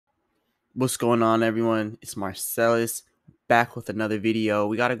What's going on, everyone? It's Marsellis back with another video.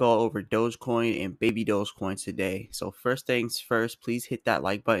 We got to go over Dogecoin and baby Dogecoin today. So first things first, please hit that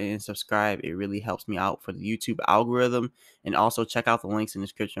like button and subscribe. It really helps me out for the YouTube algorithm. And also check out the links in the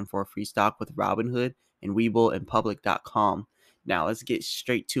description for a free stock with Robinhood and Webull and Public.com. Now let's get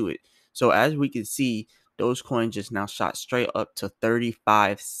straight to it. So as we can see, Dogecoin just now shot straight up to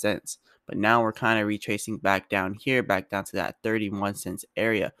 35 cents. But now we're kind of retracing back down here, back down to that 31 cents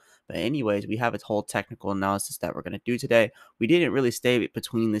area. But anyways, we have a whole technical analysis that we're going to do today. We didn't really stay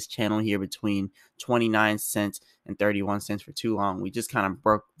between this channel here between 29 cents and 31 cents for too long. We just kind of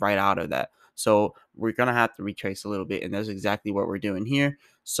broke right out of that. So we're going to have to retrace a little bit, and that's exactly what we're doing here.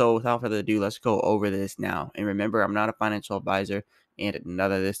 So without further ado, let's go over this now. And remember, I'm not a financial advisor, and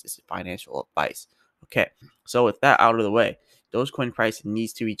none of this is financial advice. Okay, so with that out of the way, Dogecoin price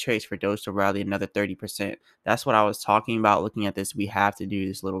needs to retrace for Doge to rally another 30%. That's what I was talking about. Looking at this, we have to do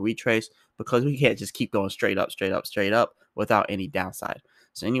this little retrace because we can't just keep going straight up, straight up, straight up without any downside.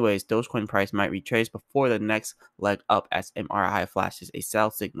 So anyways, Dogecoin price might retrace before the next leg up as MRI flashes a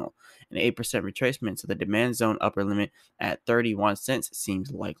sell signal. An 8% retracement to the demand zone upper limit at 31 cents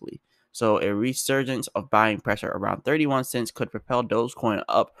seems likely. So a resurgence of buying pressure around 31 cents could propel Dogecoin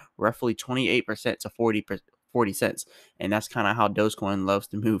up roughly 28% to 40 cents. And that's kind of how Dogecoin loves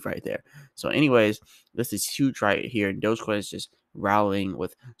to move right there. So anyways, this is huge right here. And Dogecoin is just rallying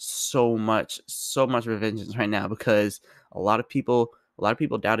with so much revengeance right now because a lot of people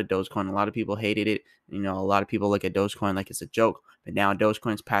doubted Dogecoin. A lot of people hated it. A lot of people look at Dogecoin like it's a joke. But now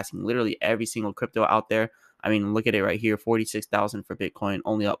Dogecoin is passing literally every single crypto out there. I mean, look at it right here, 46,000 for Bitcoin,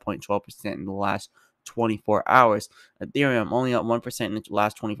 only up 0.12% in the last 24 hours. Ethereum only up 1% in the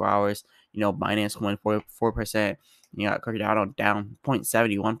last 24 hours. Binance going 4%. You got Cardano down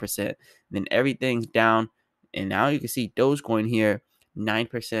 0.71%. Then everything's down. And now you can see Dogecoin here,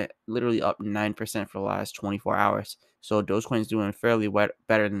 9%, literally up 9% for the last 24 hours. So Dogecoin is doing fairly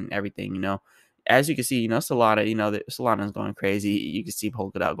better than everything. As you can see, Solana, Solana is going crazy. You can see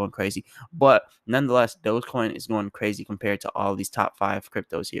Polkadot going crazy. But nonetheless, Dogecoin is going crazy compared to all these top 5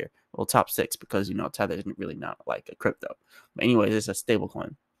 cryptos here. Well, top 6 because, Tether isn't really not like a crypto. But anyways, it's a stable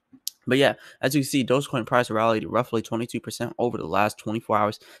coin. But yeah, as you can see, Dogecoin price rallied roughly 22% over the last 24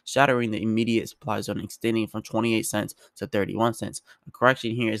 hours, shattering the immediate supply zone, extending from 28 cents to 31 cents. A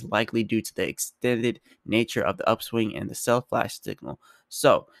correction here is likely due to the extended nature of the upswing and the sell flash signal.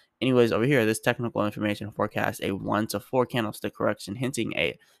 So, anyways, over here, this technical information forecasts a 1 to 4 candlestick correction, hinting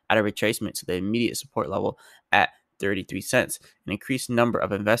at a retracement to the immediate support level at 33 cents. An increased number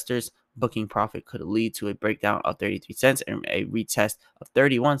of investors booking profit could lead to a breakdown of 33 cents and a retest of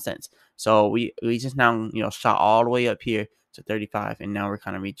 31 cents. So we just now, shot all the way up here to 35, and now we're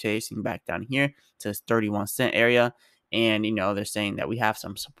kind of retracing back down here to this 31 cent area. And, they're saying that we have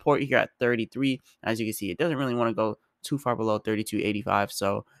some support here at 33. As you can see, it doesn't really want to go too far below 32.85.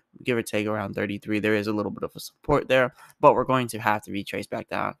 So give or take around 33, there is a little bit of a support there, but we're going to have to retrace back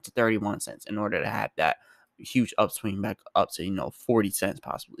down to 31 cents in order to have that huge upswing back up to 40 cents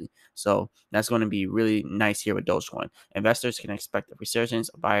possibly. So that's going to be really nice here with Dogecoin. Investors can expect a resurgence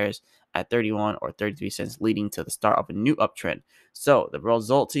of buyers at 31 or 33 cents, leading to the start of a new uptrend. So the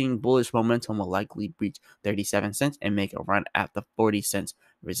resulting bullish momentum will likely breach 37 cents and make a run at the 40 cents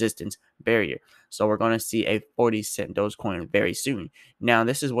resistance barrier. So we're going to see a 40-cent Dogecoin very soon. Now,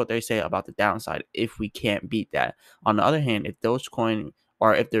 this is what they say about the downside if we can't beat that. On the other hand, if Dogecoin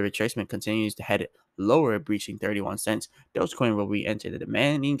or if the retracement continues to head lower, breaching 31 cents, Dogecoin will re-enter the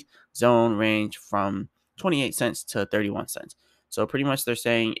demanding zone range from 28 cents to 31 cents. So pretty much they're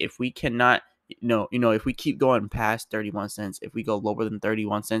saying if we cannot, if we keep going past 31 cents, if we go lower than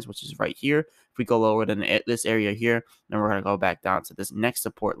 31 cents, which is right here, if we go lower than this area here, then we're going to go back down to this next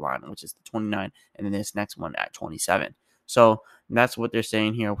support line, which is the 29, and then this next one at 27. So that's what they're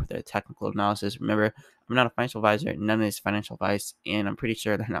saying here with their technical analysis. Remember, I'm not a financial advisor. None of this financial advice, and I'm pretty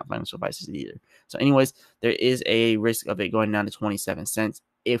sure they're not financial advisors either. So anyways, there is a risk of it going down to 27 cents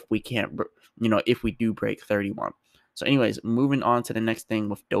if we can't, if we do break 31. So anyways, moving on to the next thing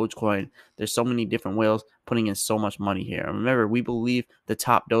with Dogecoin. There's so many different whales putting in so much money here. And remember, we believe the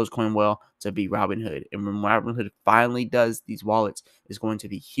top Dogecoin whale to be Robinhood. And when Robinhood finally does these wallets, is going to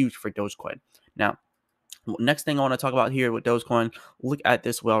be huge for Dogecoin. Now, next thing I want to talk about here with Dogecoin, look at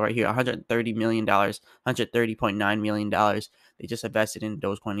this whale right here, $130 million, $130.9 million. They just invested in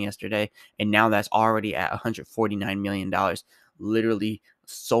Dogecoin yesterday, and now that's already at $149 million. Literally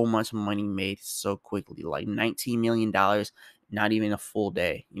so much money made so quickly, like $19 million, not even a full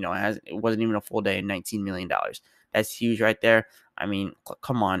day. It wasn't even a full day, and $19 million. That's huge right there. I mean,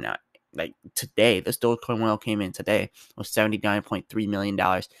 come on now. like today, this Dogecoin whale came in today with $79.3 million.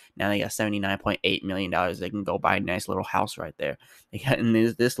 Now they got $79.8 million. They can go buy a nice little house right there. They got, and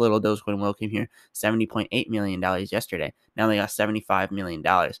this little Dogecoin whale came here $70.8 million yesterday. Now they got $75 million.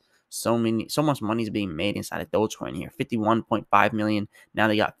 So much money is being made inside of Dogecoin here. 51.5 million. Now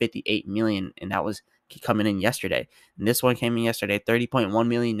they got 58 million, and that was coming in yesterday. And this one came in yesterday, 30.1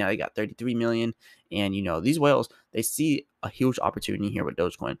 million. Now they got 33 million. And these whales, they see a huge opportunity here with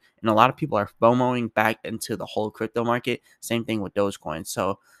Dogecoin. And a lot of people are FOMOing back into the whole crypto market. Same thing with Dogecoin.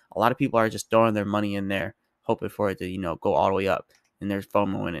 So a lot of people are just throwing their money in there, hoping for it to, go all the way up. And there's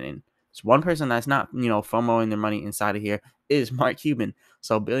FOMOing it in. So one person that's not, FOMOing their money inside of here is Mark Cuban.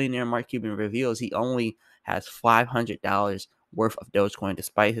 So billionaire Mark Cuban reveals he only has $500 worth of Dogecoin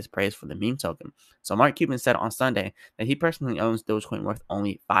despite his praise for the meme token. So Mark Cuban said on Sunday that he personally owns Dogecoin worth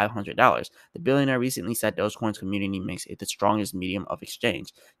only $500. The billionaire recently said Dogecoin's community makes it the strongest medium of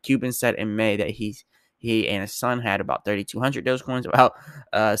exchange. Cuban said in May that he and his son had about 3,200 Dogecoins, about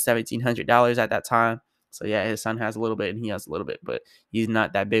 $1,700 at that time. So yeah, his son has a little bit and he has a little bit, but he's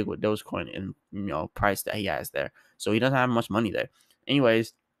not that big with Dogecoin and price that he has there. So he doesn't have much money there.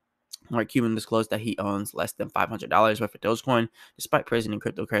 Anyways, Mark Cuban disclosed that he owns less than $500 worth of Dogecoin, despite praising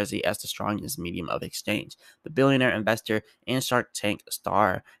cryptocurrency as the strongest medium of exchange. The billionaire investor and Shark Tank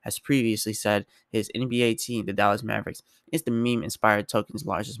star has previously said his NBA team, the Dallas Mavericks, is the meme-inspired token's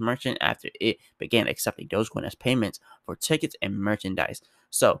largest merchant after it began accepting Dogecoin as payments for tickets and merchandise.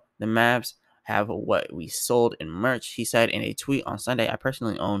 So, the Mavs have what we sold in merch. He said in a tweet on Sunday, I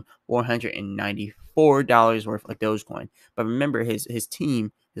personally own $494 worth of Dogecoin. But remember, his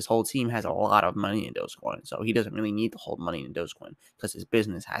whole team has a lot of money in Dogecoin. So he doesn't really need to hold money in Dogecoin because his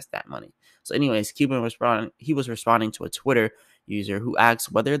business has that money. So anyways, Cuban was responding to a Twitter user who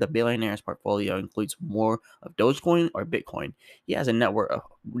asked whether the billionaire's portfolio includes more of Dogecoin or Bitcoin. He has a net worth of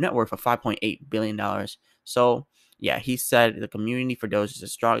 $5.8 billion. So yeah, he said the community for Doge is the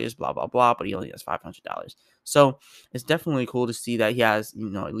strongest, blah, blah, blah, but he only has $500. So it's definitely cool to see that he has,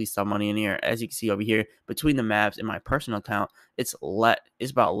 at least some money in here. As you can see over here, between the Mavs and my personal account, it's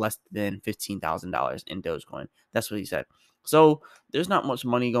about less than $15,000 in Dogecoin. That's what he said. So there's not much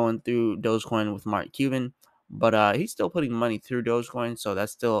money going through Dogecoin with Mark Cuban, but he's still putting money through Dogecoin. So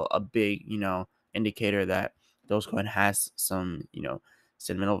that's still a big, indicator that Dogecoin has some,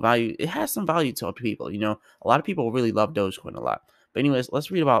 sentimental value. It has some value to people. A lot of people really love Dogecoin a lot. But anyways,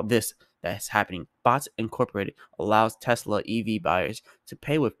 let's read about this that's happening. Bots Incorporated allows Tesla EV buyers to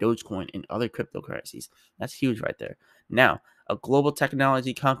pay with Dogecoin and other cryptocurrencies. That's huge right there. Now, a global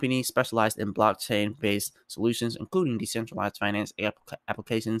technology company specialized in blockchain-based solutions, including decentralized finance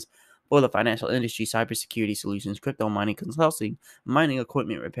applications for the financial industry, cybersecurity solutions, crypto mining, consulting, mining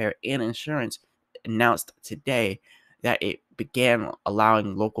equipment repair, and insurance, announced today that it began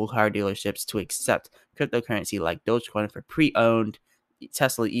allowing local car dealerships to accept cryptocurrency like Dogecoin for pre-owned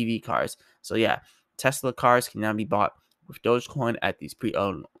Tesla EV cars. So yeah, Tesla cars can now be bought with Dogecoin at these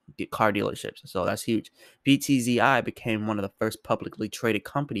pre-owned car dealerships. So that's huge. BTZI became one of the first publicly traded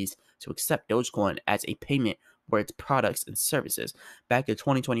companies to accept Dogecoin as a payment for its products and services. Back in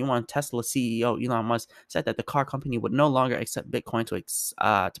 2021, Tesla CEO Elon Musk said that the car company would no longer accept Bitcoin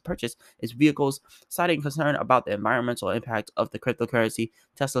to purchase its vehicles, citing concern about the environmental impact of the cryptocurrency.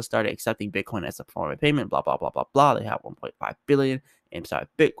 Tesla started accepting Bitcoin as a form of payment. Blah blah blah blah blah. They have 1.5 billion inside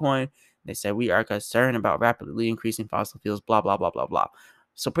Bitcoin. They said we are concerned about rapidly increasing fossil fuels. Blah blah blah blah blah.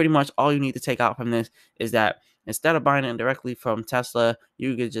 So pretty much all you need to take out from this is that instead of buying it directly from Tesla,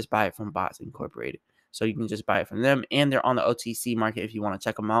 you could just buy it from Bots Incorporated. So you can just buy it from them, and they're on the OTC market if you want to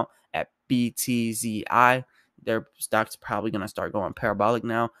check them out at BTZI. Their stock's probably going to start going parabolic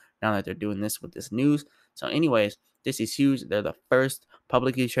now that they're doing this with this news. So anyways, this is huge. They're the first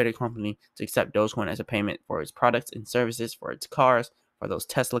publicly traded company to accept Dogecoin as a payment for its products and services, for its cars, for those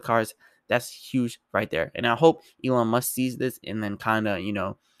Tesla cars. That's huge right there. And I hope Elon Musk sees this and then kind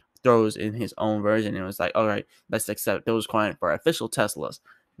of, throws in his own version and was like, all right, let's accept Dogecoin for official Teslas.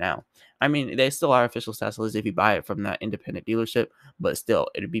 Now, I mean, they still are official Teslas if you buy it from that independent dealership, but still,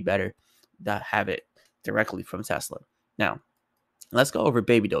 it'd be better to have it directly from Tesla. Now, let's go over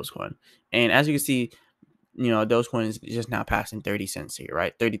baby Dogecoin. And as you can see, Dogecoin is just now passing 30 cents here,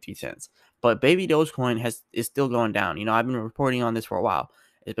 right? 33 cents. But baby Dogecoin is still going down. I've been reporting on this for a while.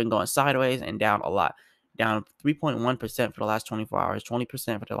 It's been going sideways and down a lot. Down 3.1% for the last 24 hours,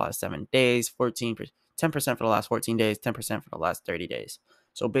 20% for the last 7 days, 10% for the last 14 days, 10% for the last 30 days.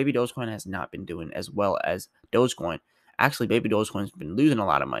 So baby Dogecoin has not been doing as well as Dogecoin. Actually, baby Dogecoin has been losing a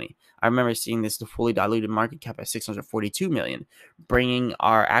lot of money. I remember seeing the fully diluted market cap at 642 million, bringing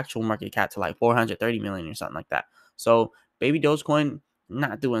our actual market cap to like 430 million or something like that. So baby Dogecoin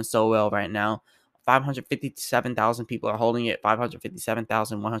not doing so well right now. 557,000 people are holding it,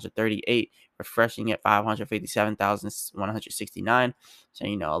 557,138, refreshing at 557,169. So,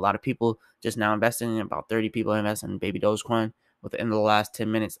 a lot of people just now investing in, about 30 people investing in Baby Dogecoin within the last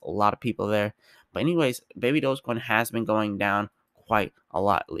 10 minutes. A lot of people there. But anyways, Baby Dogecoin has been going down quite a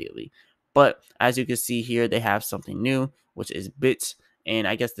lot lately. But as you can see here, they have something new, which is Bits. And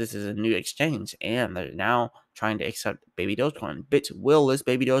I guess this is a new exchange, and they're now trying to accept Baby Dogecoin. Bits will list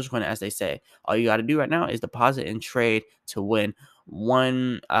Baby Dogecoin, as they say. All you got to do right now is deposit and trade to win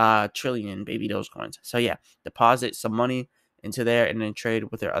 1 trillion Baby Dogecoins. So yeah, deposit some money into there and then trade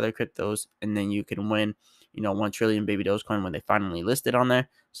with their other cryptos, and then you can win, 1 trillion Baby Dogecoin when they finally list it on there.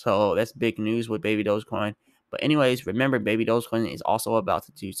 So that's big news with Baby Dogecoin. But anyways, remember, Baby Dogecoin is also about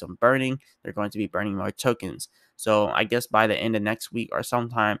to do some burning. They're going to be burning more tokens. So I guess by the end of next week or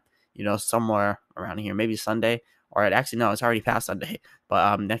sometime, somewhere around here, maybe Sunday, or actually no, it's already past Sunday,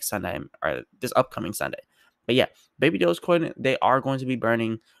 but next Sunday or this upcoming Sunday. But yeah, Baby Dogecoin, they are going to be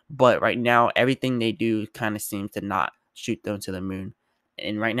burning, but right now everything they do kind of seems to not shoot them to the moon.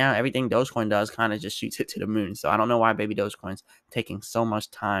 And right now, everything Dogecoin does kind of just shoots it to the moon. So I don't know why Baby Dogecoin's taking so much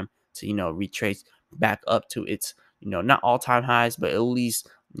time to retrace back up to its not all-time highs, but at least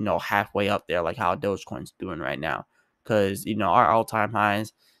halfway up there, like how Dogecoin's doing right now. Because our all-time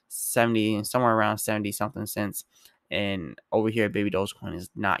highs 70, somewhere around 70 something cents, and over here Baby Dogecoin is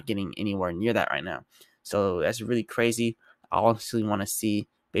not getting anywhere near that right now. So that's really crazy. I honestly want to see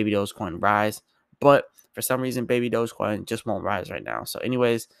Baby Dogecoin rise, but for some reason Baby Dogecoin just won't rise right now. So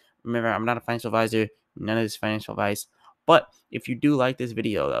anyways, remember, I'm not a financial advisor, none of this financial advice. But if you do like this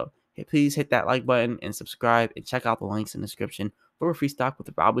video though, please hit that like button and subscribe, and check out the links in the description for a free stock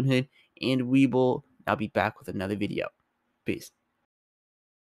with Robinhood. And we will now be back with another video. Peace.